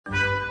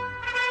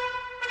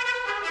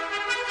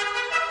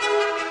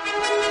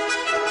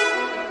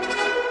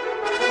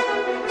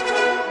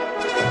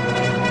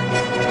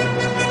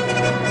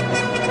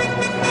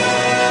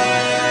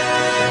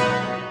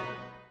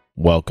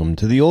Welcome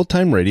to the Old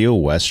Time Radio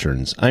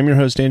Westerns. I'm your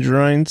host, Andrew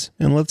Rhines,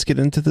 and let's get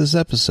into this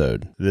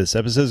episode. This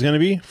episode is going to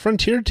be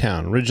Frontier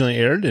Town, originally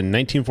aired in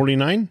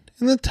 1949,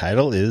 and the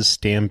title is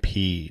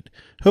Stampede.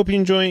 Hope you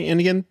enjoy,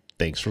 and again,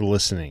 thanks for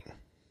listening.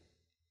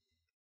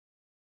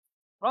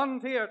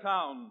 Frontier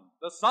Town,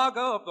 the saga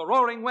of the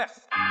Roaring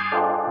West.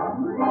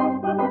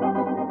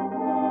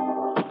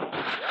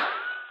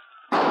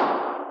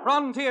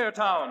 Frontier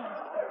Town.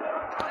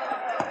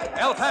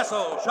 El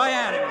Paso,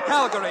 Cheyenne,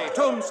 Calgary,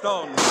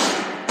 Tombstone.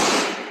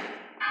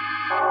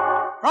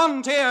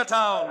 Frontier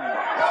Town.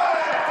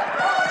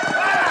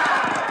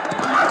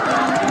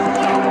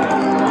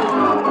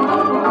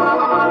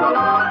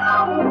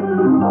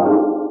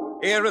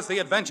 Here is the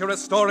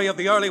adventurous story of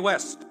the early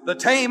West, the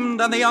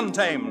tamed and the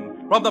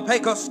untamed. From the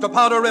Pecos to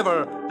Powder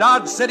River,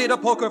 Dodge City to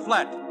Poker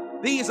Flat.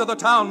 These are the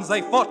towns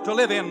they fought to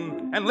live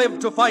in and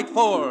lived to fight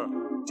for.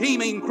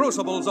 Teeming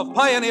crucibles of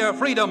pioneer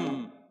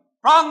freedom.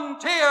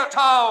 Frontier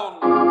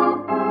Town!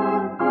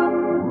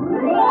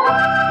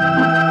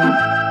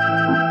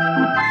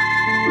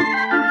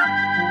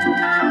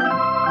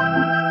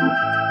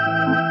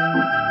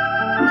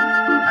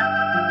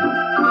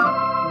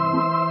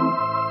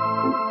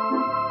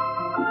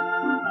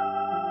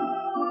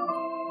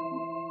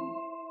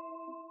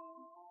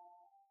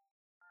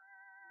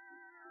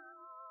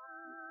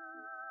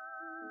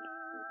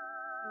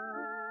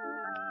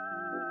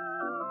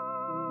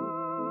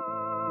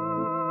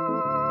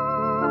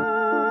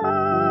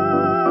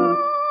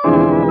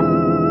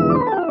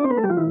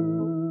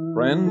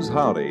 Friends,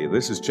 howdy.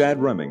 This is Chad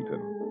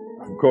Remington.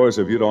 Of course,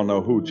 if you don't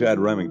know who Chad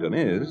Remington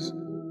is,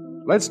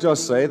 let's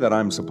just say that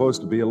I'm supposed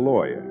to be a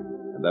lawyer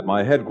and that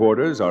my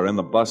headquarters are in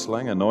the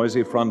bustling and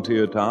noisy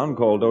frontier town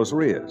called Dos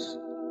Rios.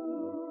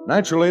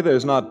 Naturally,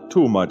 there's not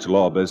too much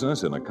law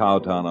business in a cow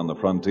town on the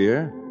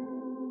frontier,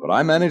 but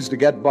I managed to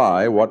get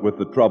by what with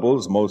the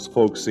troubles most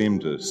folks seem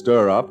to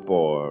stir up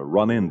or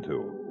run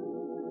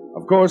into.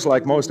 Of course,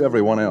 like most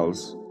everyone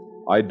else,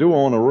 I do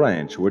own a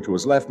ranch which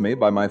was left me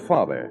by my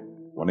father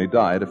when he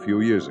died a few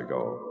years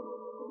ago.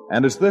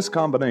 And it's this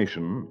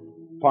combination,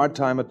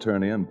 part-time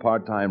attorney and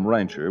part-time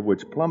rancher,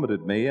 which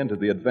plummeted me into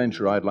the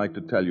adventure I'd like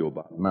to tell you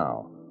about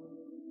now.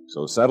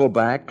 So settle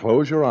back,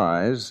 close your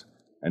eyes,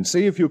 and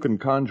see if you can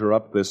conjure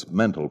up this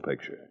mental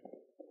picture.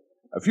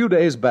 A few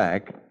days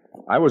back,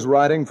 I was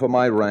riding for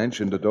my ranch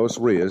into Dos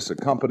Rios,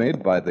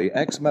 accompanied by the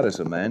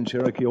ex-medicine man,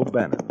 Cherokee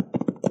O'Bannon.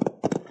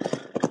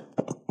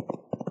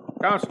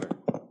 Counselor,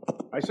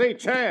 I say,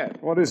 Chad.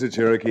 What is it,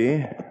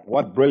 Cherokee?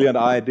 What brilliant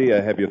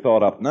idea have you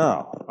thought up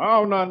now?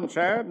 Oh, none,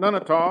 Chad. None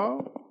at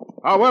all.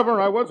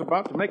 However, I was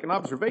about to make an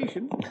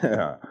observation.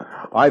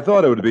 I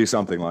thought it would be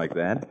something like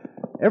that.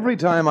 Every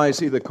time I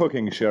see the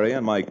cooking sherry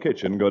in my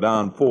kitchen go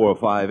down 4 or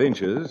 5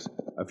 inches,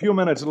 a few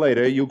minutes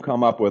later you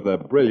come up with a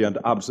brilliant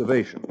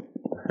observation.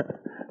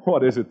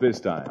 What is it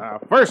this time?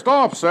 First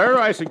off, sir,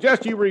 I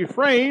suggest you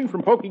refrain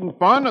from poking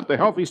fun at the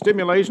healthy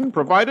stimulation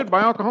provided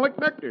by alcoholic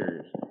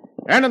nectars.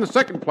 And in the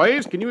second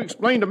place, can you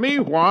explain to me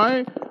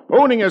why,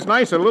 owning as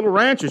nice a little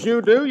ranch as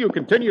you do, you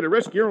continue to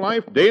risk your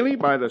life daily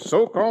by the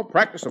so-called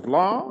practice of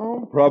law?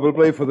 Oh,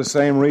 probably for the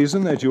same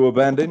reason that you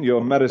abandoned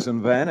your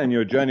medicine van and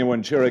your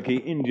genuine Cherokee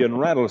Indian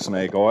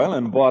rattlesnake oil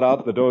and bought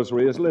out the Dos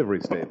Rios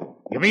livery stable.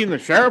 You mean the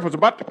sheriff was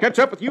about to catch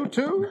up with you,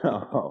 too?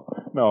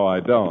 No, I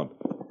don't.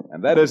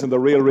 And that isn't the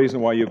real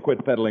reason why you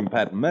quit peddling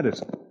patent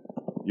medicine.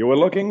 You were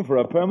looking for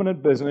a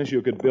permanent business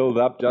you could build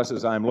up just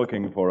as I'm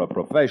looking for a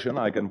profession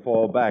I can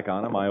fall back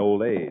on in my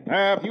old age.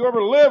 Have you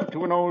ever lived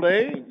to an old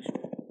age?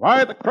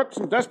 Why, the crooks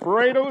and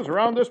desperados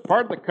around this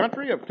part of the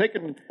country have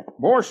taken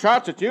more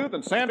shots at you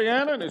than Santa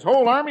Anna and his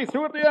whole army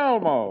threw at the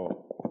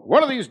Alamo.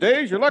 One of these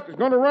days, your luck is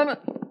going to run it.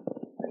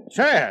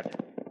 Chad,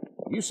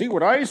 you see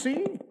what I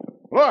see?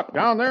 Look,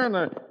 down there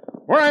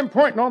where I'm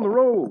pointing on the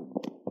road.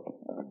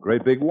 A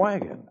great big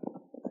wagon.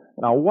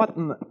 Now, what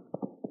in the...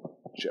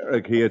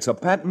 Cherokee, it's a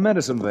patent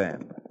medicine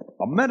van.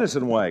 A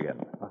medicine wagon.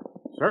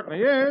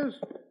 Certainly is.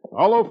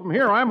 Although from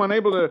here I'm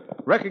unable to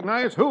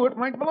recognize who it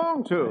might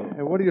belong to.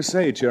 Hey, what do you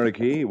say,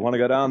 Cherokee? You want to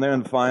go down there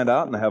and find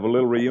out and have a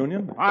little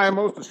reunion? I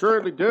most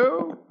assuredly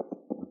do.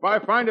 If I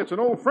find it's an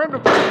old friend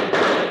of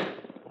mine...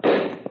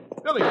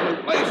 Billy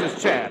Blue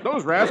blazes, Chad.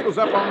 Those rascals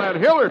up on that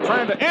hill are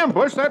trying to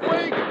ambush that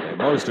wagon.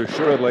 They most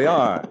assuredly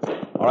are.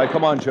 All right,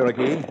 come on,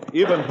 Cherokee.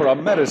 Even for a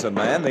medicine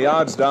man, the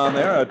odds down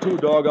there are too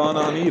doggone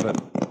uneven.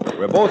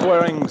 We're both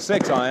wearing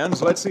 6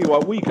 irons. Let's see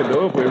what we can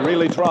do if we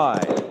really try.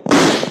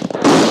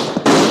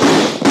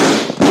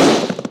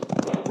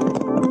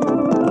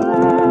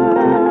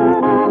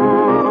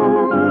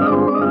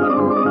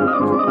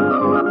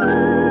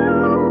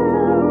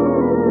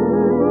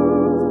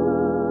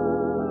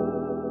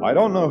 I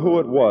don't know who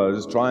it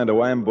was trying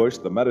to ambush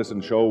the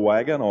medicine show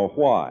wagon or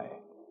why.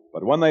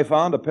 But when they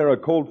found a pair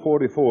of Colt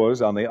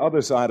 44s on the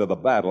other side of the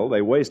battle,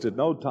 they wasted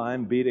no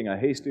time beating a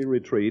hasty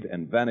retreat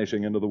and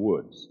vanishing into the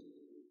woods.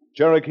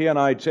 Cherokee and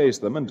I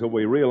chased them until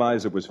we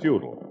realized it was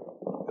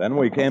futile. Then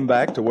we came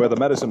back to where the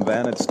medicine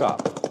van had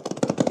stopped.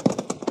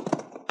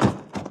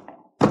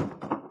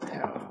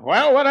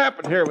 Well, what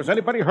happened here? Was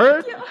anybody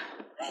hurt? Yeah,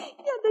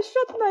 they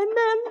shot my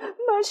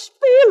my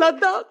Spieler,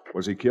 Doc.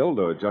 Was he killed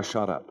or just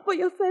shot up? For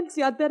yourselves,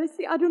 you had better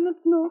see. I do not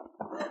know.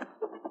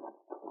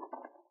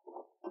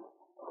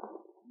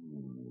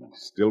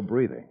 Still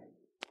breathing.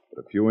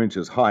 But a few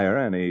inches higher,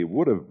 and he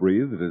would have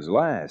breathed his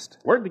last.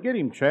 Where'd they get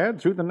him,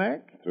 Chad? Through the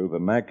neck? Through the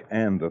neck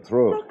and the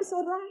throat. Doc is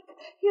all right.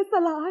 He's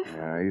alive.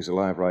 Yeah, he's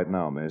alive right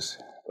now, miss.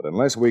 But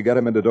unless we get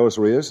him into Dos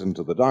Rios and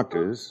to the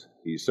doctors,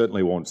 he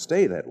certainly won't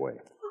stay that way.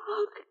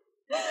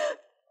 Doc.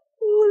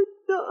 Oh,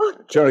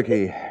 Doc.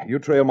 Cherokee, you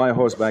trail my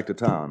horse back to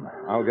town.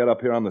 I'll get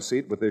up here on the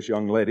seat with this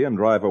young lady and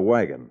drive a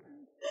wagon.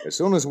 As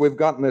soon as we've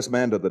gotten this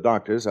man to the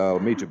doctors, I'll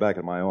meet you back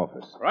at my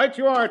office. Right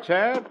you are,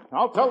 Chad.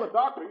 I'll tell the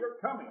doctor you're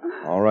coming.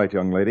 All right,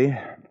 young lady.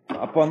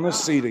 Up on the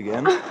seat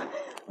again.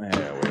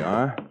 There we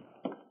are.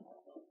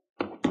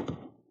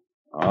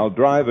 I'll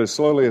drive as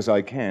slowly as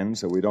I can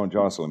so we don't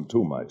jostle him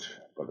too much.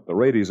 But at the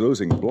rate he's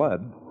losing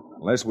blood,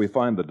 unless we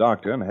find the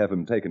doctor and have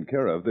him taken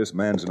care of, this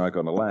man's not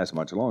going to last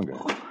much longer.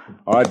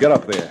 All right, get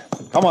up there.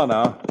 Come on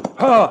now.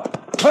 Ha!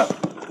 Ha!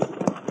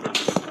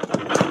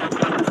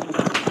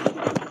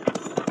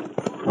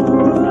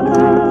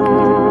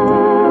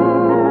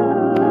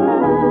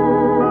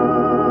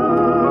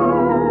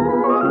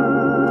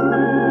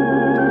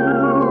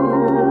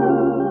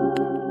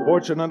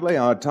 Fortunately,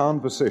 our town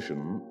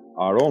physician,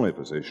 our only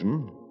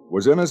physician,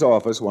 was in his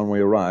office when we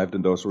arrived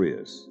in Dos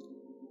Rios.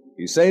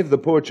 He saved the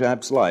poor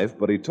chap's life,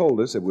 but he told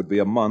us it would be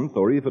a month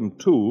or even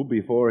 2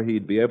 before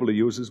he'd be able to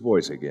use his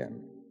voice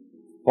again.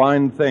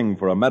 Fine thing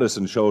for a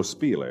medicine show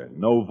spieler,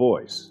 no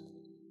voice.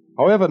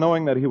 However,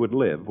 knowing that he would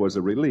live was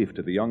a relief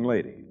to the young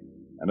lady.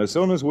 And as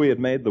soon as we had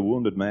made the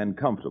wounded man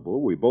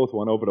comfortable, we both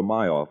went over to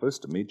my office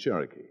to meet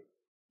Cherokee.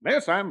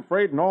 Miss, I'm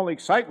afraid in all the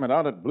excitement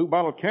out at Blue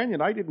Bottle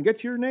Canyon, I didn't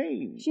get your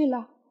name.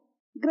 Schiller.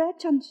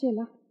 Gretchen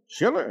Schiller.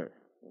 Schiller?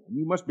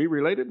 You must be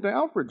related to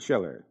Alfred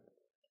Schiller.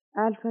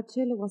 Alfred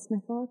Schiller was my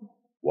father.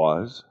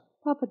 Was?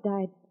 Papa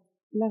died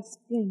last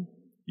spring.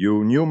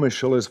 You knew Miss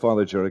Schiller's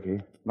father,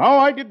 Cherokee? No,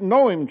 I didn't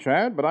know him,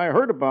 Chad, but I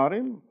heard about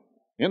him.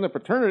 In the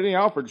fraternity,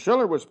 Alfred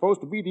Schiller was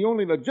supposed to be the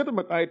only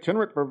legitimate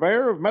itinerant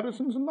purveyor of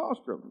medicines and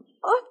nostrums.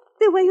 Oh,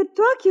 the way you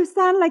talk, you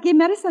sound like a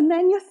medicine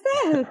man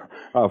yourself.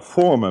 A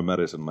former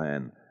medicine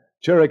man.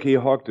 Cherokee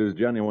hawked his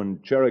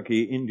genuine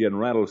Cherokee Indian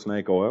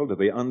rattlesnake oil to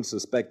the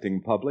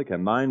unsuspecting public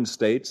in 9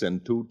 states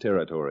and 2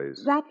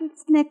 territories.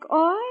 Rattlesnake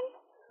oil?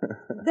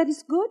 That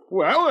is good?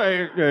 Well,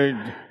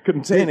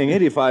 Containing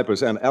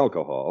 85%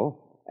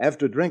 alcohol.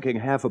 After drinking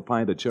half a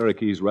pint of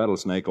Cherokee's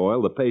rattlesnake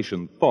oil, the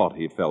patient thought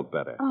he felt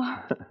better. Oh.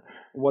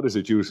 What is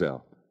it you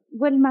sell?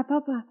 Well, my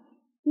papa,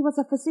 he was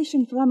a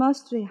physician from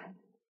Austria.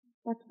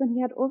 But when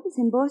he had office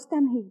in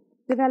Boston,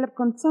 he developed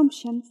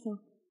consumption, so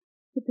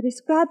he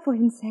prescribed for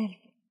himself.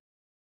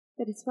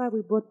 That is why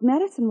we bought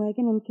medicine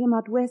wagon and came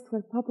out west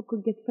where Papa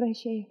could get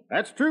fresh air.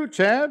 That's true,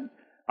 Chad.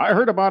 I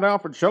heard about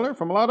Alfred Schiller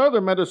from a lot of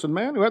other medicine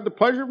men who had the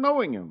pleasure of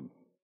knowing him.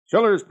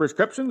 Schiller's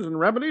prescriptions and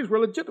remedies were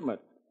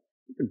legitimate.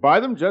 You can buy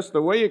them just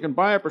the way you can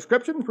buy a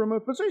prescription from a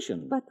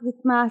physician. But with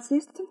my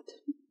assistant,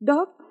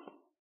 Doc,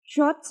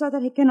 shot so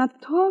that he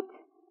cannot talk,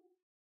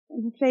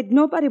 I'm afraid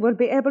nobody will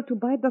be able to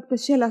buy Dr.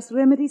 Schiller's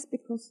remedies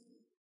because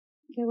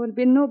there will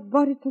be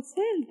nobody to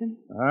sell them.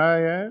 Ah,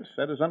 yes,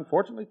 that is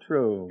unfortunately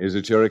true. Is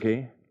it,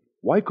 Cherokee?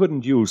 Why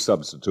couldn't you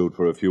substitute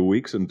for a few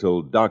weeks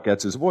until Doc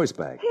gets his voice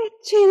back? Hey,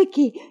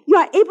 Cherokee, you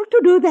are able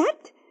to do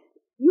that?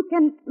 You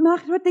can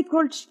make what they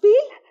call spiel?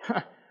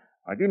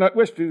 I do not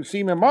wish to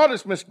seem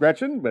immodest, Miss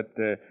Gretchen, but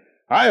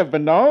I have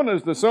been known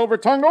as the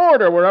silver-tongued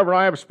orator wherever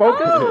I have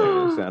spoken.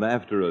 Oh. Yes, and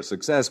after a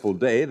successful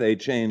day, they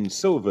changed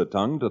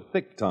silver-tongued to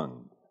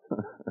thick-tongued.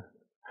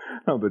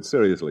 No, but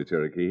seriously,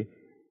 Cherokee,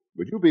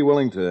 would you be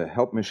willing to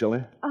help Miss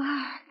Schiller?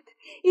 Ah,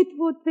 it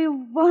would be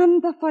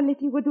wonderful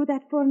if you would do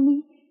that for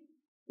me.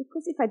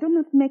 Because if I do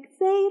not make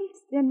sales,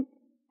 then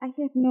I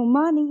have no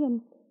money,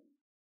 and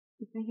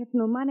if I have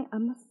no money, I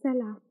must sell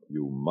out.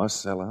 You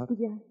must sell out?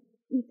 Yeah.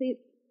 You see,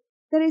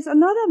 there is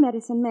another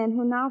medicine man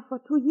who now for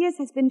 2 years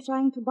has been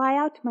trying to buy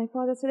out my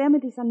father's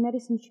remedies on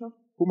medicine shop.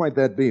 Who might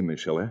that be, Miss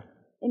Schiller?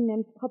 And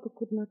then Papa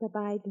could not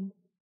abide him.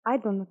 I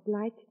do not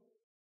like.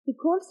 He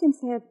calls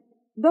himself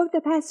Dr.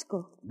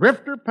 Pasco.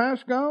 Grifter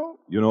Pasco?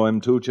 You know him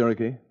too,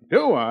 Cherokee?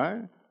 Do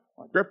I?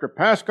 Well, Grifter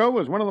Pasco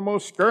was one of the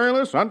most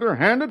scurrilous,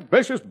 underhanded,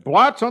 vicious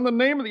blots on the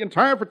name of the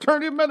entire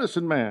fraternity of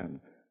medicine men.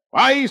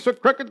 Why, he's so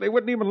crooked they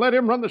wouldn't even let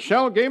him run the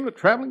shell game at the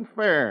traveling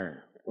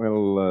fair.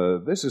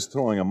 Well, this is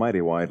throwing a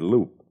mighty wide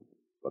loop.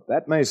 But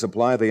that may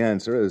supply the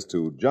answer as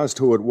to just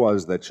who it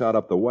was that shot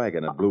up the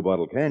wagon at Blue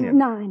Bottle Canyon.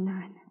 No.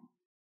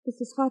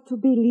 This is hard to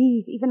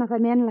believe, even of a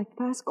man like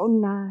Pasco.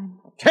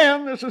 No.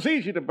 Ken, this is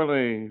easy to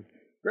believe.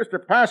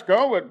 Grifter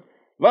Pasco would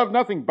love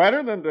nothing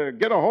better than to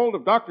get a hold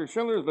of Dr.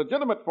 Schiller's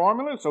legitimate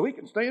formula so he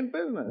can stay in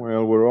business.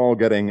 Well, we're all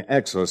getting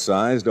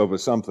exorcised over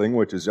something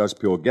which is just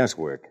pure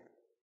guesswork.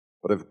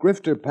 But if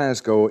Grifter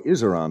Pasco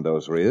is around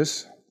Dos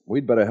Rios,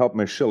 we'd better help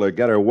Miss Schiller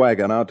get her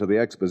wagon out to the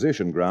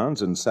exposition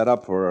grounds and set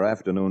up for her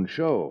afternoon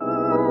show.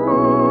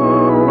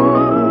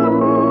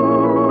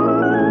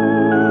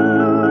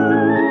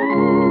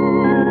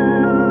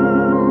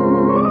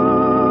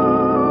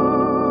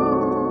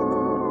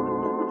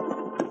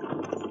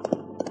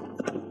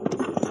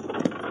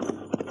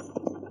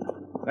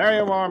 There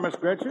you are, Miss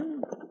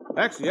Gretchen.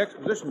 That's the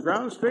exposition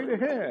grounds straight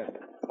ahead.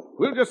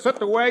 We'll just set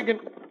the wagon...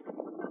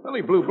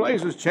 Lily Blue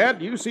Blazes, Chad,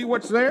 do you see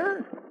what's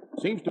there?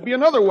 Seems to be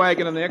another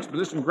wagon in the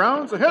exposition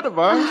grounds ahead of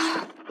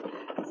us.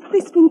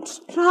 This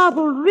means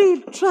trouble,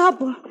 real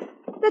trouble.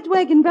 That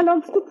wagon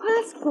belongs to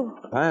Pasco.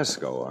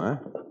 Pasco, huh?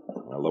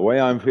 Well, the way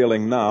I'm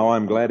feeling now,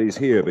 I'm glad he's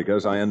here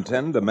because I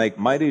intend to make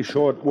mighty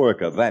short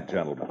work of that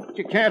gentleman.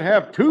 You can't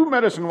have two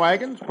medicine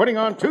wagons putting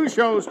on two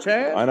shows,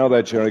 Chad. I know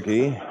that,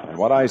 Cherokee. And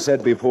what I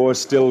said before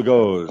still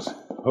goes.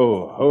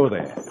 Ho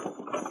there.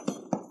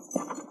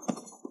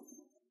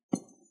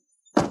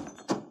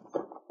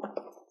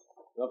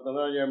 Something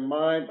on your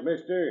mind,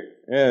 mister?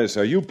 Yes,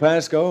 are you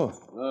Pasco?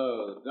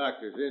 Oh, the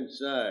doctor's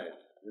inside,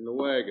 in the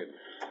wagon,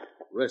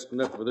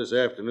 resting up for this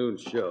afternoon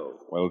show.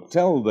 Well,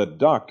 tell the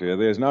doctor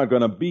there's not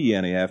going to be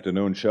any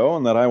afternoon show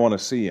and that I want to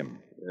see him.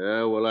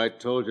 Yeah, well, I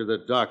told you the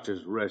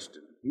doctor's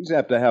resting. He's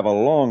apt to have a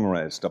long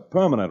rest, a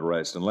permanent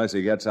rest, unless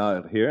he gets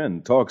out here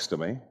and talks to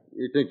me.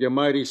 You think you're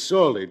mighty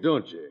salty,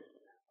 don't you?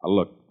 Now,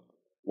 look,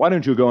 why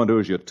don't you go and do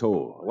as you're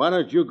told? Why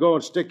don't you go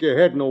and stick your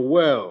head in a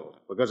well?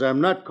 Because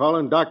I'm not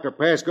calling Dr.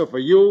 Pasco for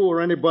you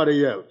or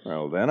anybody else.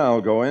 Well, then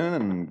I'll go in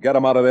and get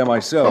him out of there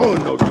myself. Oh,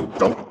 no, you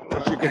don't.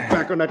 Once you get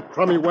back on that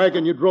crummy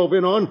wagon you drove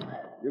in on,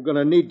 you're going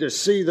to need to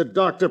see the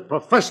doctor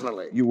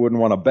professionally. You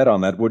wouldn't want to bet on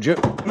that, would you?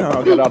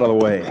 No, get out of the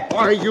way.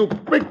 Why, you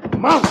big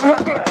mouth!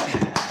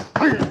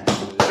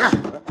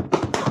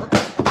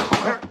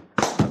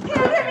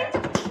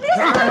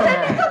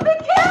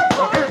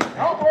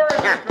 Don't worry,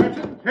 Miss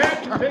Gretchen.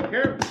 Chad can take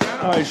care of it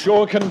now. I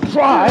sure can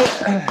try.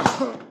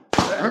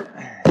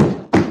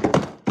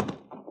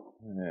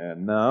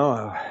 And now,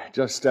 I'll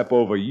just step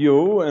over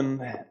you and...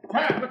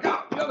 Chad, look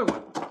out, the other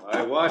one.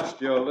 I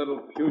watched your little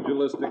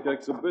pugilistic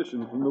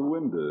exhibition from the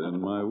window in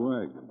my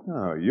wagon.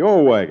 Oh,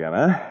 your wagon,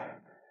 huh?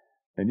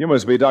 And you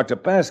must be Dr.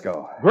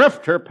 Pasco.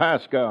 Grifter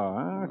Pasco,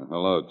 huh?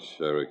 Hello,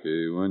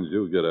 Cherokee. When did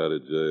you get out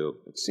of jail?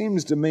 It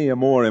seems to me a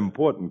more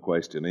important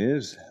question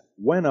is,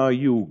 when are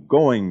you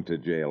going to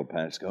jail,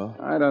 Pasco?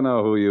 I don't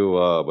know who you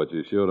are, but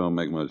you sure don't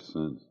make much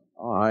sense.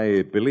 Oh,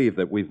 I believe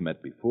that we've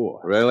met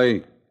before.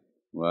 Really?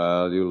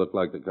 Well, you look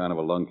like the kind of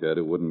a lunkhead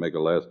who wouldn't make a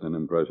lasting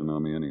impression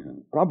on me anyhow.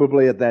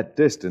 Probably at that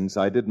distance,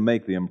 I didn't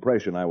make the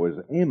impression I was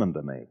aiming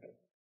to make.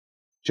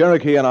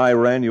 Cherokee and I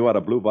ran you out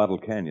of Blue Bottle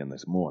Canyon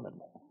this morning.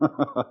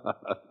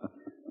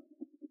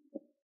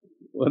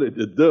 What did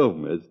you do,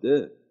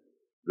 mister?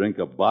 Drink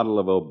a bottle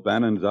of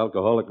O'Bannon's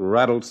alcoholic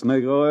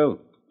rattlesnake oil?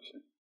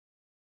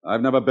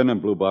 I've never been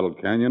in Blue Bottle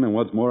Canyon, and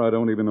what's more, I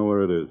don't even know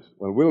where it is.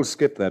 Well, we'll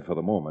skip that for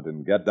the moment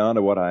and get down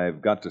to what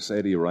I've got to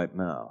say to you right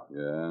now.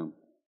 Yeah?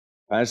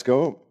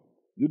 Pasco,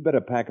 you'd better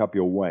pack up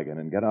your wagon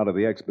and get out of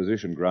the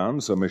exposition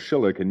grounds so Miss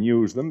Schiller can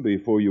use them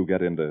before you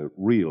get into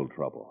real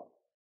trouble.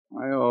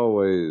 I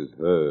always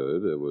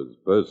heard it was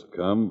first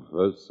come,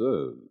 first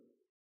served.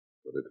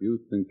 But if you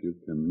think you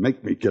can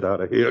make me get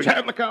out of here...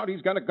 Chad, look out.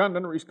 He's got a gun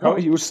under his coat. Oh,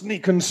 you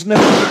sneaking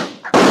sniffer.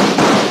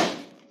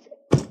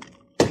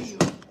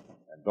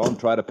 And don't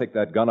try to pick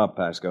that gun up,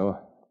 Pasco,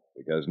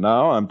 because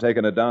now I'm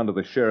taking it down to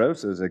the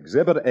sheriff's as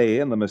Exhibit A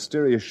in the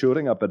mysterious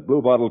shooting up at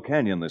Blue Bottle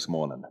Canyon this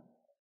morning.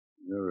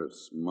 You're a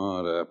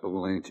smart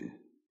apple, ain't you?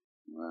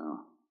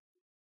 Well,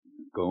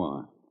 go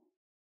on.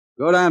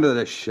 Go down to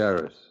the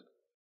sheriff's.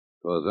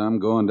 Because I'm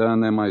going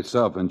down there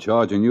myself and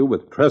charging you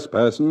with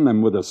trespassing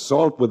and with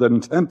assault with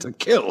intent to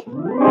kill.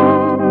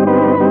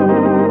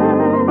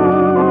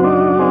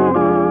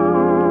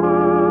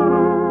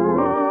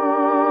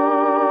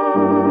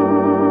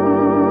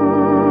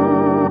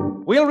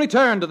 We'll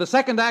return to the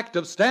second act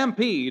of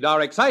Stampede,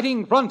 our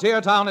exciting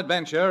frontier town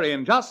adventure,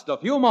 in just a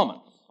few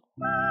moments.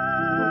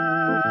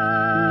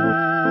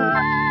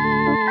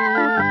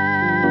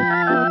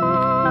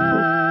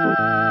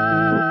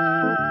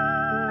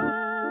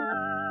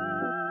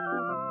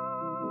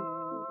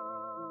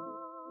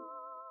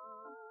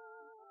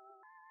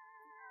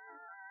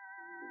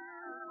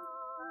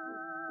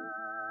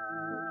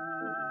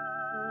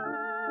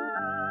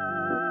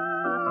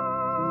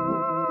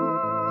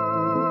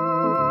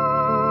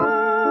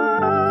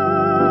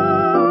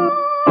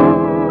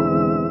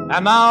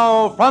 And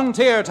now,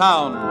 Frontier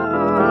Town.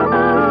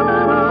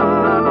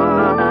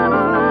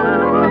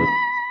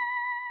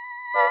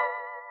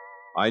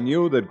 I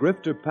knew that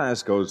Grifter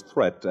Pasco's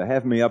threat to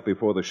have me up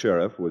before the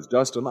sheriff was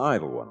just an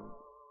idle one.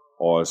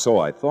 Or so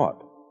I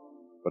thought.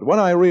 But when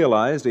I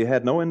realized he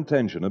had no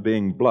intention of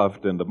being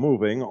bluffed into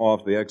moving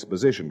off the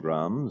exposition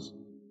grounds,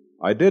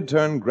 I did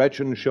turn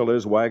Gretchen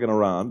Schiller's wagon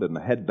around and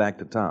head back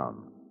to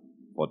town.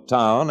 For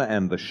town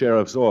and the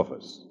sheriff's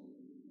office.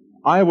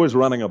 I was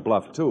running a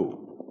bluff,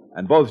 too.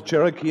 And both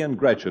Cherokee and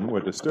Gretchen were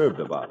disturbed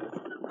about it.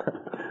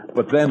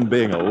 But then,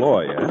 being a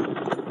lawyer...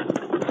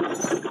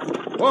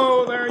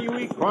 Whoa there, you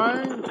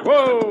equines.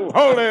 Whoa,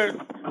 hold it.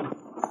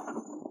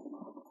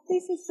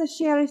 This is the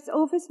sheriff's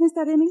office,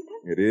 Mr. Remington?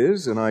 It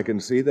is, and I can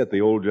see that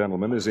the old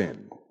gentleman is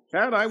in.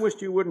 Chad, I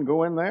wished you wouldn't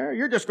go in there.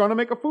 You're just going to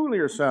make a fool of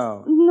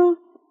yourself. No,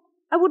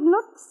 I would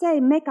not say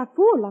make a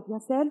fool of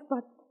yourself,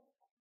 but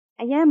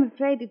I am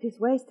afraid it is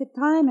wasted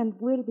time and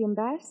will be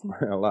embarrassing.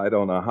 Well, I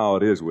don't know how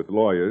it is with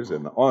lawyers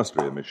in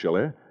Austria, Miss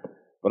Schiller,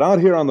 but out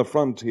here on the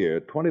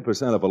frontier,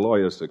 20% of a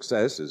lawyer's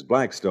success is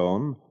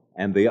Blackstone,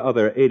 and the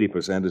other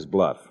 80% is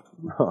bluff.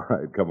 All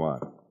right, come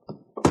on.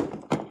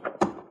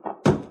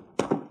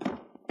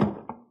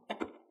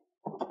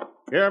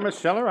 Here, Miss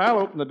Scheller, I'll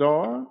open the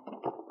door.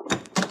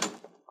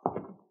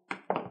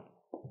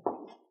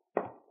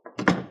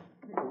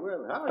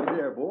 Well, howdy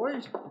there,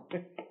 boys.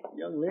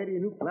 Young lady a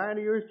new client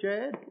of yours,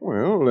 Chad?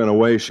 Well, in a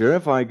way,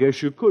 Sheriff, I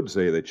guess you could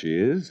say that she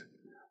is.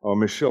 Oh,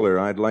 Miss Schiller,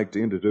 I'd like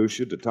to introduce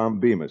you to Tom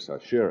Bemis, our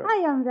sheriff.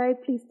 I am very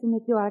pleased to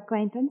make your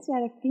acquaintance,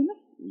 Sheriff Bemis.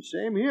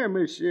 Same here,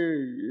 Miss...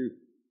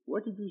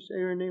 what did you say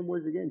her name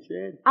was again,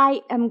 Chad?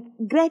 I am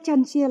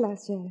Gretchen Schiller,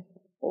 Sheriff.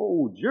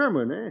 Oh,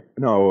 German, eh?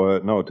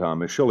 No, Tom.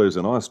 Miss Schiller's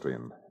an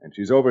Austrian, and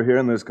she's over here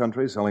in this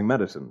country selling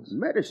medicines.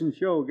 Medicine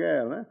show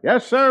gal, huh?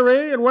 Yes,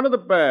 sirree, and one of the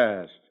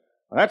best.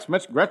 That's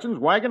Miss Gretchen's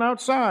wagon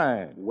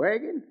outside.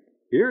 Wagon?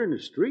 Here in the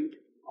street?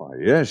 Why,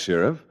 yes,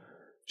 Sheriff.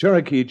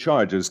 Cherokee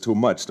charges too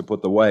much to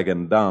put the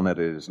wagon down at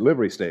his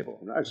livery stable.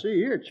 Now, see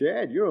here,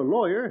 Chad, you're a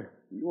lawyer.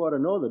 You ought to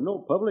know that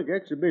no public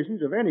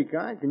exhibitions of any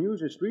kind can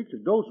use the streets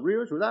of Dos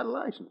Rios without a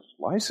license.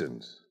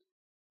 License?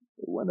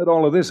 When did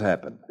all of this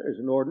happen? There's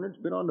an ordinance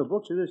been on the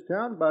books of this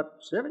town about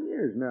 7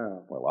 years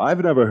now. Well,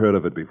 I've never heard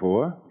of it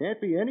before. Can't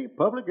be any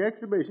public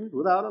exhibitions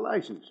without a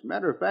license.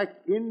 Matter of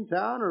fact, in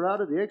town or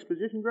out of the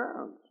exposition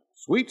grounds.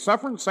 Sweet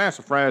suffering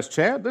sassafras,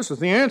 Chad. This is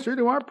the answer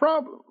to our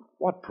problem.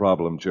 What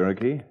problem,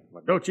 Cherokee?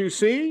 But don't you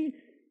see?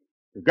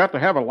 You've got to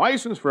have a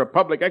license for a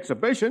public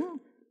exhibition.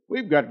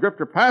 We've got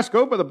Grifter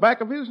Pasco by the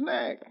back of his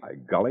neck. By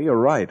golly, you're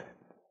right.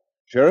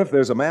 Sheriff,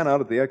 there's a man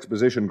out at the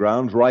exposition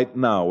grounds right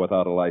now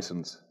without a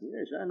license.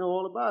 Yes, I know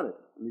all about it.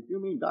 And if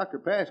you mean Dr.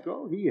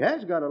 Pasco, he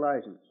has got a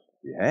license.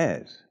 He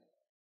has?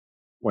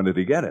 When did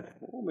he get it?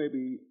 Oh,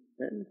 maybe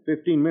 10,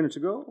 15 minutes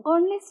ago.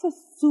 Only so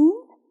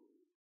soon?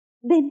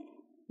 Then,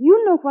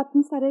 you know what,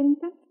 Mr.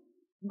 Remington?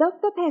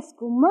 Dr.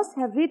 Pasco must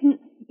have ridden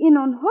in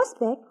on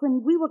horseback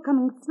when we were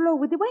coming slow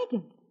with the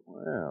wagon.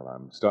 Well,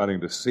 I'm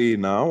starting to see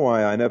now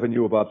why I never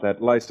knew about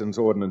that license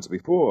ordinance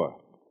before.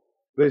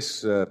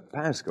 This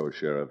Pasco,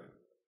 Sheriff,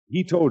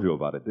 he told you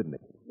about it, didn't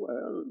he?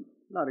 Well,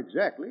 not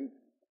exactly.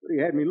 But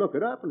he had me look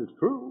it up, and it's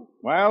true.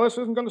 Well, this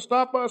isn't going to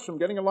stop us from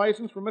getting a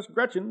license for Miss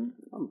Gretchen.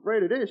 I'm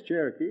afraid it is,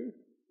 Cherokee.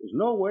 There's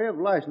no way of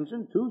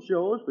licensing 2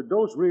 shows for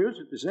Dos Rios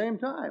at the same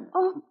time.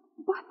 Oh,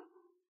 but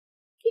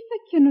if I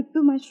cannot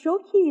do my show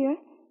here,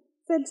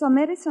 sell some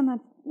medicine and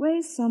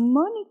raise some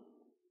money.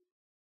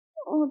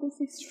 Oh, this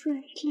is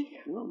frightful.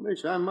 Well,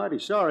 miss, I'm mighty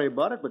sorry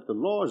about it, but the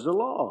law is the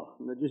law.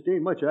 And there just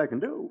ain't much I can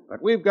do.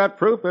 But we've got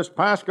proof this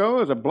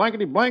Pasco is a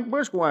blankety-blank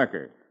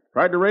bushwhacker.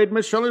 Tried to raid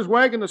Miss Schiller's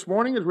wagon this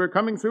morning as we were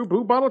coming through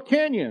Blue Bottle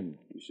Canyon.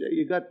 You say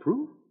you got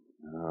proof?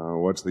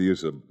 What's the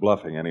use of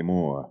bluffing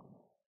anymore?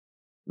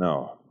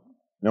 No,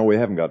 we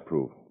haven't got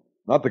proof.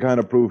 Not the kind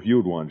of proof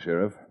you'd want,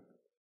 Sheriff.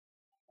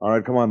 All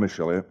right, come on, Miss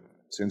Schiller.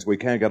 Since we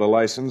can't get a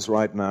license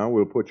right now,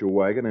 we'll put your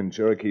wagon in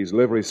Cherokee's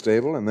livery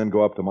stable and then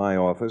go up to my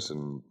office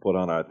and put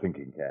on our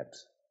thinking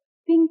caps.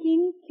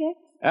 Thinking caps?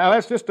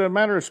 That's just a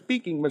matter of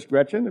speaking, Miss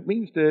Gretchen. It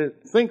means to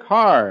think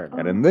hard.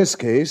 And in this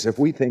case, if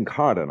we think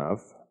hard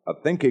enough, a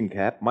thinking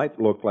cap might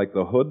look like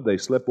the hood they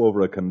slip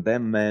over a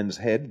condemned man's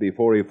head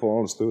before he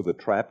falls through the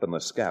trap and the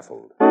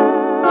scaffold.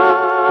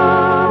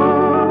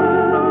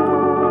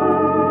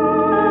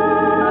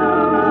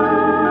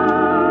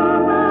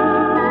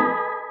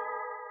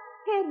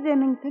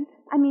 Remington.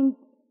 I mean,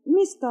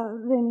 Mr.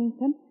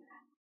 Remington.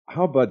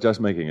 How about just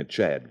making it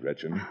Chad,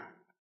 Gretchen?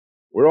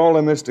 We're all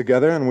in this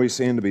together, and we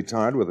seem to be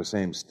tarred with the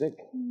same stick.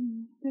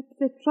 That's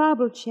the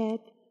trouble, Chad.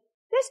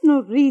 There's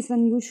no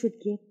reason you should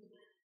get...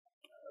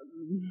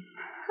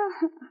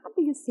 how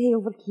do you say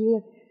over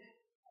here?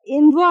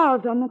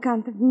 Involved on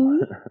account of me?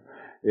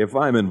 If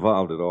I'm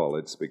involved at all,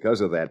 it's because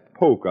of that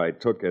poke I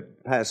took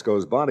at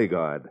Pasco's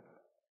bodyguard.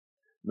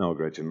 No,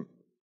 Gretchen.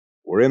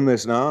 We're in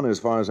this now, and as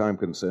far as I'm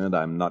concerned,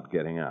 I'm not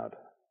getting out.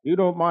 You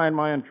don't mind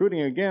my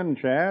intruding again,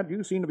 Chad.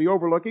 You seem to be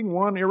overlooking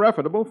one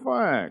irrefutable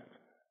fact.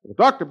 With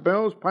doctor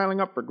bills piling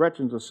up for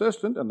Gretchen's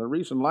assistant and the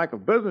recent lack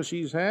of business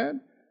she's had,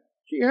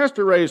 she has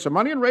to raise some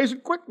money and raise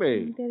it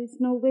quickly. There is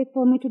no way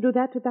for me to do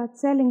that without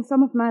selling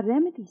some of my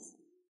remedies.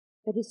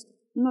 That is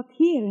not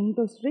here in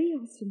Dos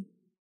Rios.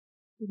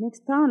 The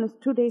next town is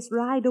 2 days'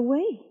 ride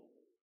away.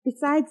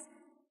 Besides,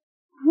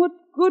 what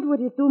good would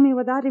it do me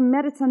without a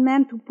medicine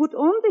man to put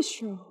on the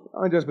show?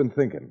 I've just been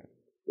thinking.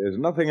 There's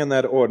nothing in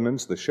that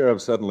ordinance the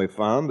sheriff suddenly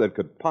found that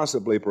could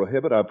possibly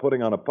prohibit our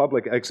putting on a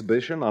public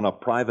exhibition on a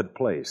private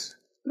place.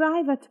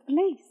 Private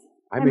place?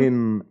 I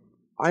mean,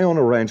 I own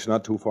a ranch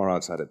not too far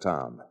outside of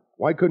town.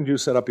 Why couldn't you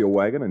set up your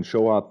wagon and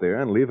show out there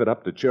and leave it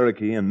up to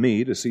Cherokee and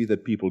me to see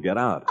that people get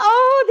out?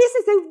 Oh, this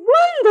is a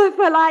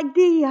wonderful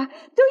idea.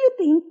 Do you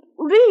think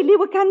really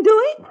we can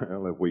do it?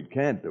 Well, if we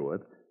can't do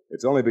it,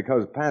 it's only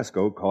because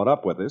Pasco caught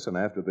up with us, and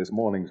after this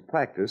morning's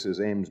practice,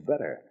 his aim's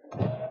better.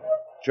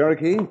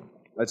 Cherokee,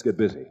 let's get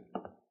busy.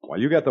 While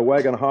you get the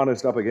wagon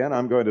harnessed up again,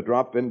 I'm going to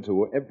drop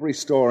into every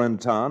store in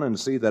town and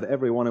see that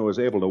everyone who is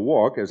able to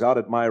walk is out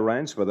at my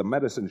ranch for the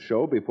medicine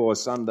show before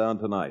sundown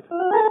tonight.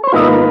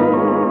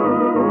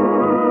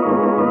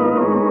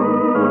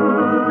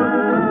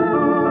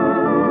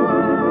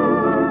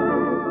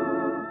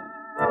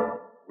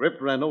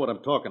 Ripper, I know what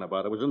I'm talking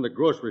about. I was in the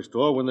grocery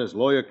store when this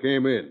lawyer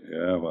came in.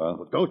 Yeah, well.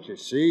 Well, don't you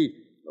see?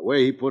 The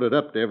way he put it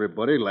up to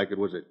everybody like it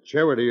was a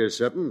charity or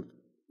something,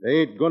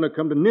 they ain't going to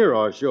come to near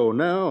our show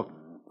now.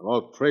 They'll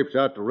all traipse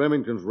out to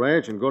Remington's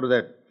ranch and go to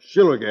that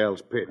Schiller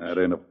gal's pitch. That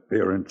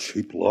interfering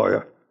cheap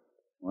lawyer.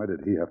 Why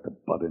did he have to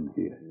butt in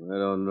here? I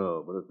don't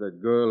know, but if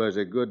that girl has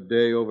a good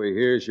day over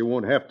here, she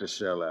won't have to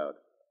sell out.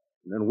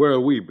 And then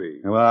where'll we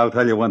be? Well, I'll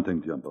tell you one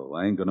thing, Jumbo.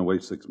 I ain't going to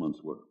waste 6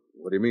 months' work.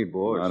 What do you mean,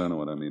 boss? I don't know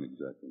what I mean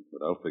exactly,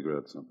 but I'll figure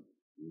out something.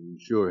 You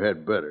sure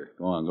had better.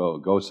 Go on, go.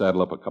 Go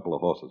saddle up a couple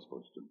of horses for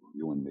us, Jumbo.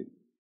 You and me.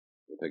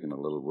 We're taking a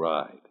little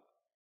ride.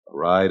 A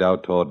ride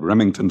out toward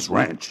Remington's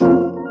ranch.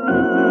 Well,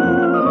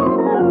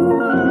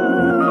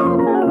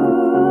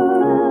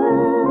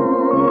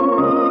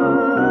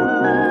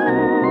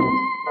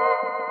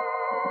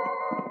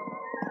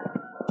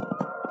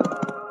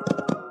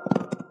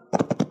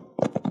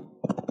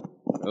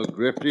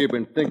 Grifter, you've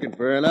been thinking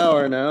for an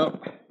hour now.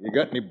 You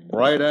got any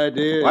bright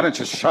ideas? Why don't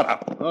you shut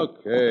up?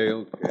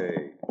 Okay.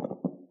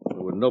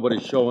 With nobody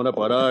showing up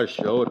at our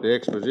show at the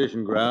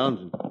exposition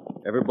grounds and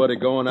everybody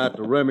going out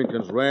to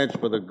Remington's ranch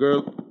for the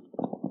girl...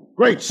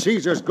 Great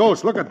Caesar's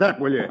ghost, look at that,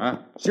 will you? Huh?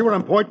 See where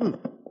I'm pointing?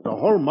 The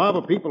whole mob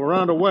of people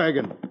around a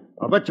wagon.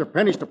 I'll bet your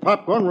pennies to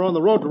popcorn we're on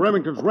the road to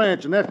Remington's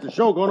ranch, and that's the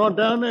show going on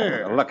down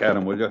there. Now look at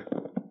him, will you?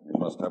 He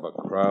must have a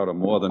crowd of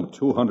more than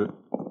 200.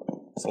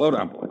 Slow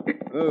down,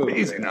 boy.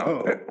 Easy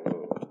now.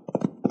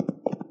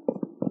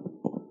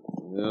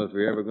 Well, if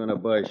you're ever going to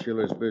buy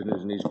Schiller's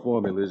business in these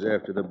formulas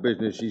after the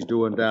business she's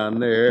doing down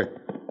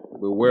there,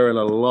 we're wearing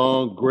a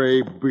long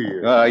gray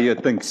beard. Ah, you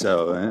think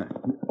so, eh?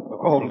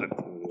 Hold it.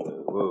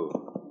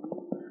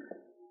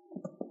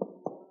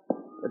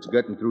 What's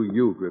gotten through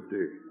you,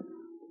 Grifter?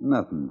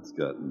 Nothing's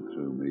gotten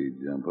through me,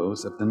 Jumbo,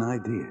 except an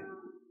idea.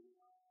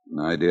 An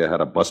idea how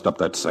to bust up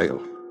that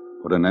sale.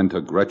 Put an end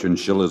to Gretchen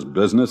Schiller's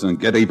business and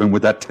get even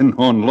with that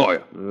tin-horn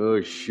lawyer. Oh,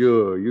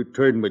 sure. You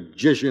turned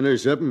magician or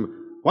something.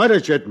 Why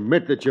don't you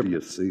admit that you... You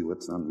see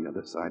what's on the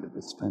other side of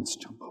this fence,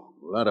 Jumbo?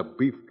 A lot of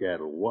beef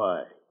cattle.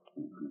 Why?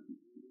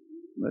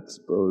 Let's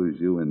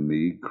suppose you and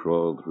me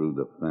crawled through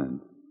the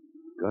fence,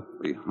 got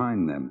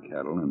behind them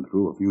cattle, and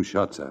threw a few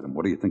shots at them.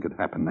 What do you think would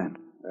happen then?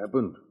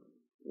 Happened?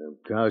 Them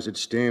cows at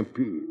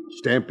Stampede.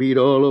 Stampede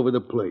all over the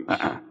place.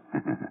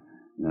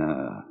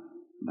 No,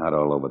 not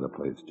all over the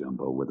place,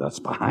 Jumbo, with us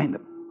behind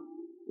them.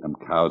 Them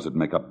cows would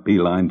make a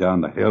beeline down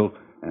the hill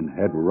and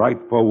head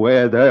right for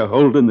where they're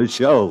holding the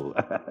show.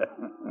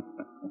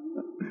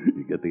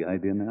 You get the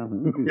idea now?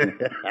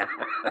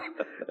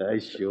 I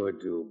sure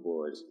do,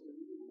 boys.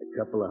 A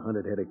couple of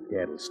 100 head of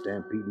cattle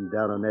stampeding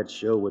down on that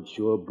show would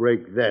sure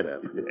break that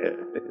up.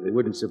 It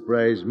wouldn't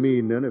surprise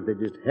me none if they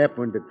just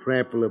happened to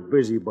trample a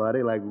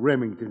busybody like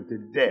Remington to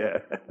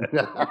death.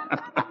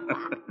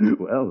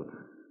 Well,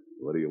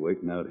 what are you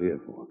waiting out here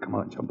for? Come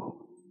on, Jumbo.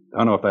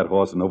 Down off that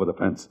horse and over the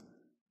fence.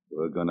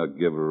 We're going to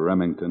give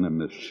Remington and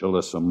Miss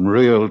Schiller some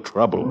real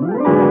trouble.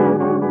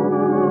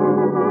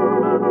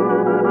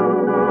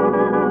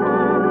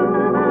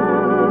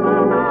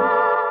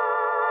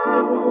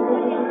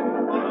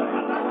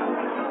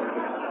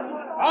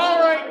 All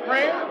right,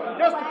 friends. In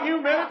just a few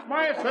minutes,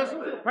 my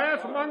assistants will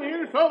pass among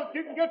you so that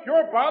you can get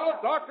your bottle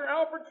of Dr.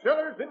 Alfred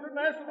Schiller's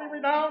internationally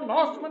renowned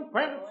Nostrum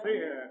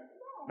Panacea.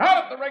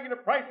 Not at the regular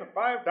price of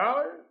 $5,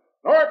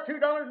 nor at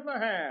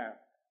 $2.50,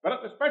 but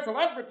at the special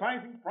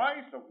advertising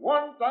price of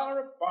 $1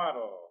 a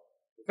bottle.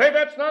 You say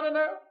that's not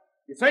enough?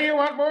 You say you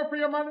want more for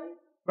your money?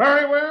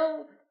 Very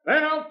well.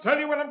 Then I'll tell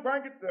you what I'm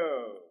going to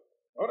do.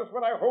 Notice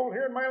what I hold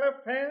here in my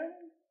left hand?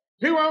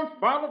 2-ounce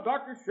bottle of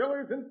Dr.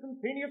 Schiller's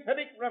instantaneous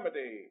headache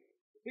remedy.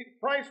 See the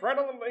price right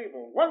on the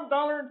label,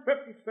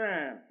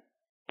 $1.50.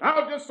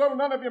 Now, just so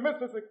none of you miss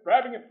this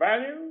extravagant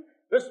value,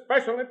 this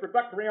special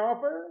introductory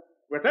offer,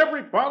 with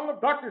every bottle of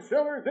Dr.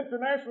 Schiller's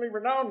internationally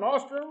renowned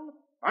Nostrum,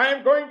 I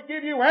am going to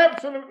give you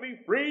absolutely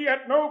free,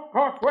 at no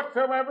cost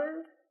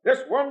whatsoever,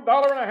 this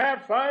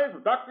 $1.50 size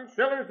of Dr.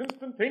 Schiller's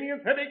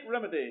instantaneous headache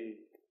remedy.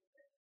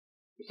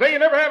 You say you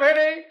never have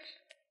headaches?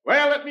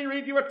 Well, let me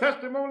read you a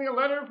testimonial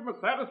letter from a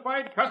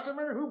satisfied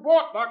customer who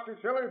bought Dr.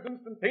 Schiller's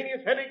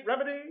instantaneous headache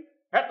remedy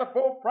at the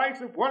full price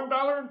of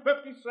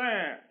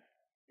 $1.50.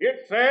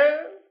 It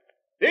says,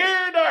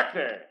 "Dear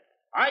Doctor,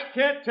 I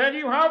can't tell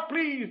you how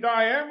pleased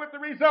I am with the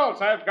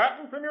results I've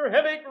gotten from your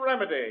headache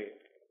remedy.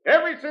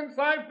 Ever since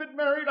I've been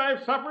married,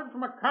 I've suffered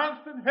from a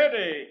constant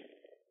headache.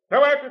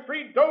 So after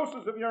 3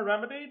 doses of your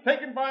remedy,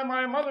 taken by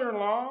my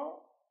mother-in-law,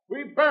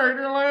 we buried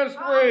her last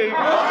week."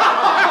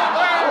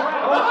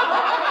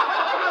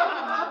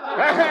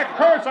 Of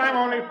course, I'm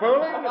only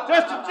fooling. It's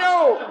just a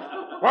joke.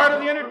 Part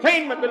of the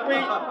entertainment that we...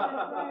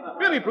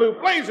 Billy Blue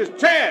Blazes,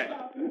 Chad!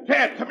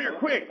 Chad, come here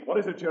quick. What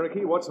is it,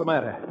 Cherokee? What's the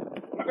matter?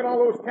 Look at all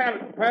those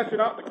cattle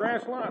pastured out in the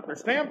grass lot. They're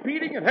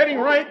stampeding and heading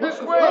right this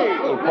way.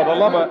 Oh, for the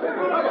love of...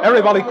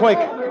 Everybody quick.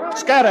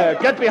 Scatter.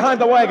 Get behind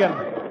the wagon.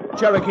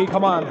 Cherokee,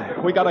 come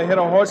on. We gotta hit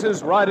our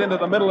horses right into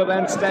the middle of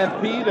that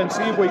stampede and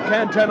see if we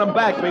can't turn them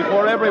back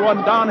before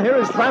everyone down here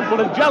is trampled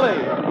to jelly.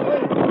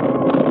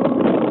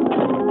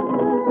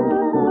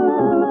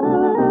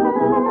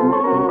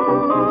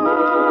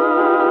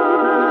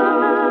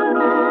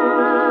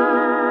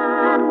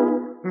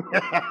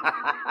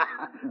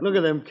 Look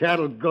at them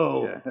cattle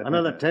go.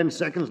 Another 10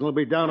 seconds and they'll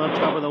be down on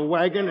top of the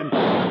wagon and...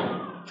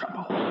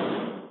 Jumbo.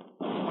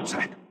 What's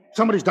that?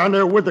 Somebody's down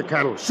there with the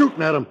cattle,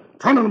 shooting at them,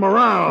 turning them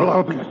around. Well,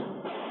 I'll be it.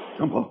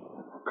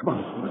 Jumbo, come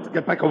on. Let's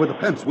get back over the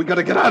fence. We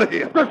gotta get out of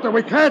here. Drifter,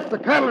 we can't. The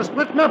cattle are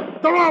splitting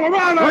up. They're all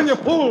around us. Run, you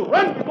fool.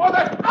 Run before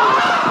that...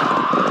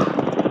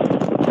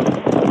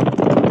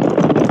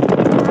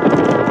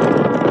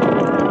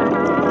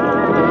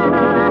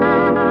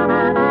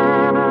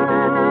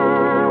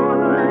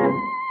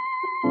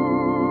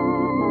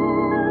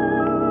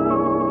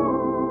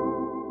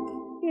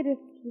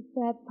 Is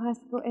that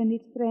possible and his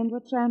friend were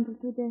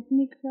trampled to death,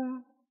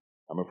 Nixa?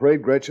 I'm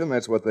afraid, Gretchen,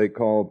 that's what they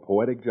call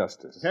poetic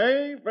justice.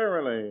 Hey,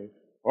 verily.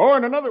 Oh,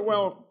 and another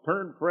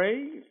well-turned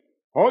phrase,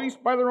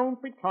 hoist by their own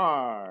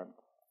petard.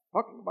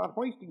 Talking about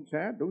hoisting,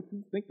 Chad, don't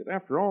you think that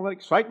after all that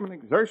excitement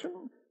and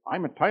exertion,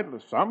 I'm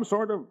entitled to some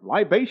sort of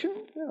libation?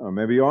 Yeah,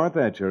 maybe you aren't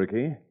that,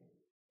 Cherokee.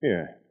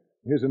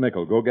 Here's a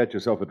nickel. Go get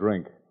yourself a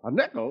drink. A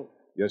nickel?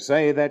 You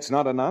say that's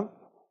not enough?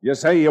 You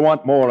say you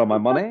want more of my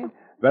money?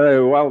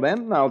 Very well,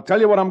 then. I'll tell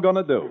you what I'm going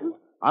to do.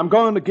 I'm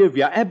going to give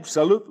you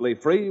absolutely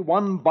free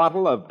 1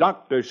 bottle of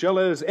Dr.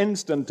 Schiller's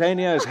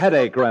instantaneous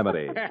headache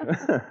remedy.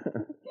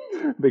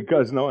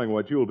 Because knowing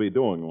what you'll be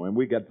doing when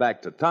we get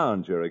back to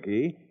town,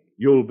 Cherokee,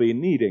 you'll be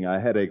needing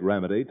a headache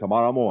remedy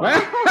tomorrow morning.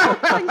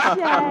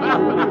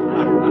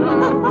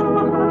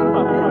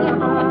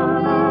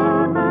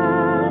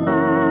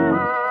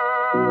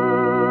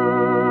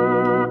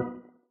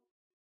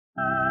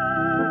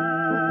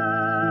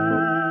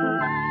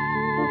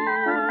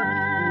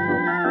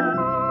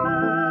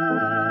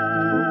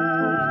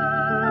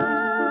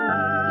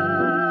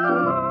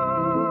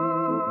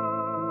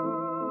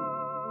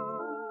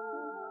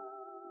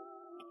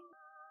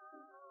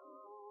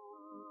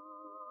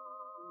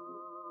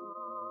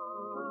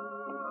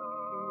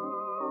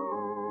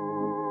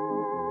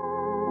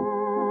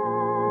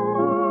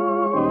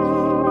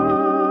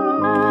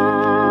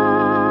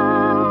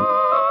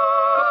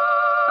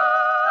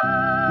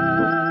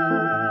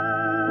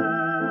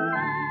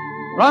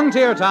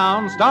 Frontier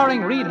Town,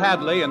 starring Reed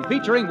Hadley and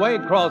featuring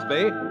Wade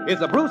Crosby, is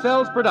a Bruce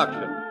Ells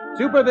production.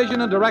 Supervision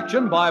and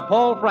direction by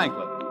Paul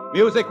Franklin.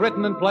 Music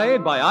written and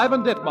played by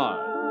Ivan Ditmar.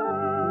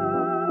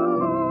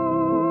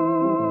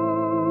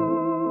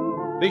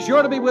 Be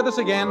sure to be with us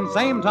again,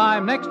 same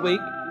time next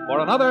week, for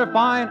another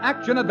fine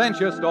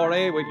action-adventure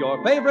story with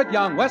your favorite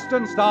young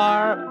Western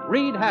star,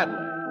 Reed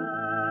Hadley.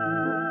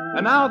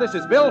 And now this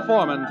is Bill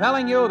Foreman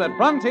telling you that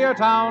Frontier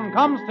Town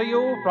comes to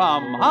you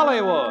from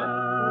Hollywood.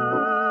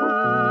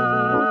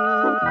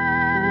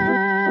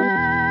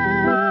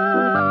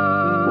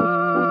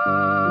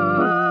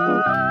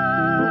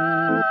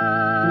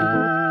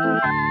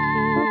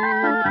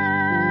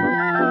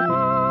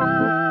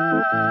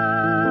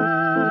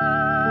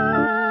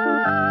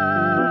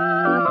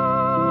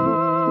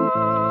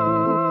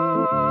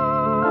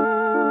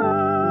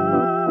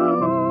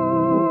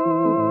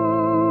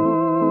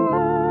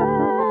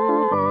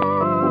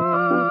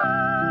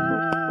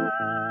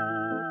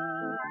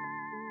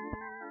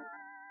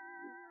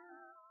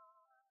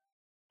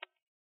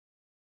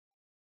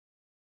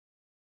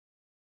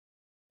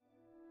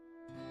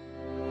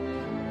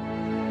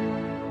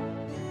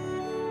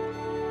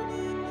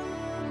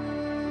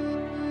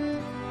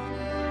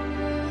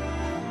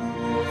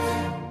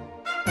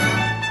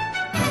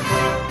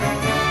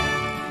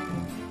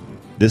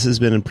 This has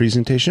been a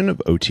presentation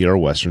of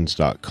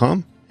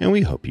OTRWesterns.com, and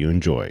we hope you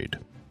enjoyed.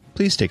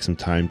 Please take some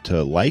time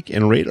to like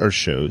and rate our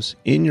shows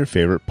in your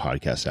favorite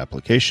podcast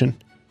application.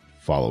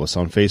 Follow us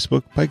on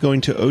Facebook by going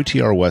to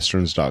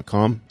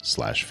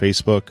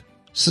OTRWesterns.com/Facebook.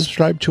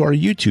 Subscribe to our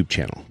YouTube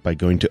channel by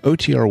going to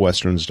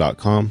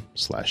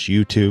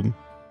OTRWesterns.com/YouTube.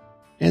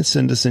 And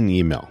send us an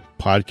email,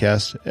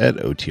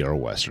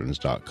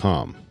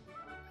 podcast@OTRWesterns.com.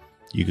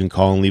 You can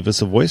call and leave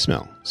us a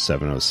voicemail,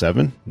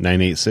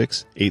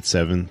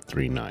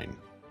 707-986-8739.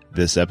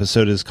 This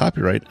episode is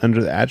copyright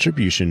under the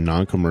Attribution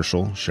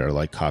Non-Commercial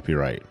Share-alike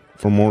copyright.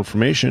 For more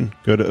information,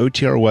 go to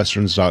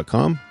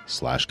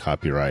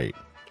OTRWesterns.com/copyright.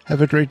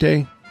 Have a great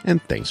day,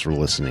 and thanks for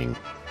listening.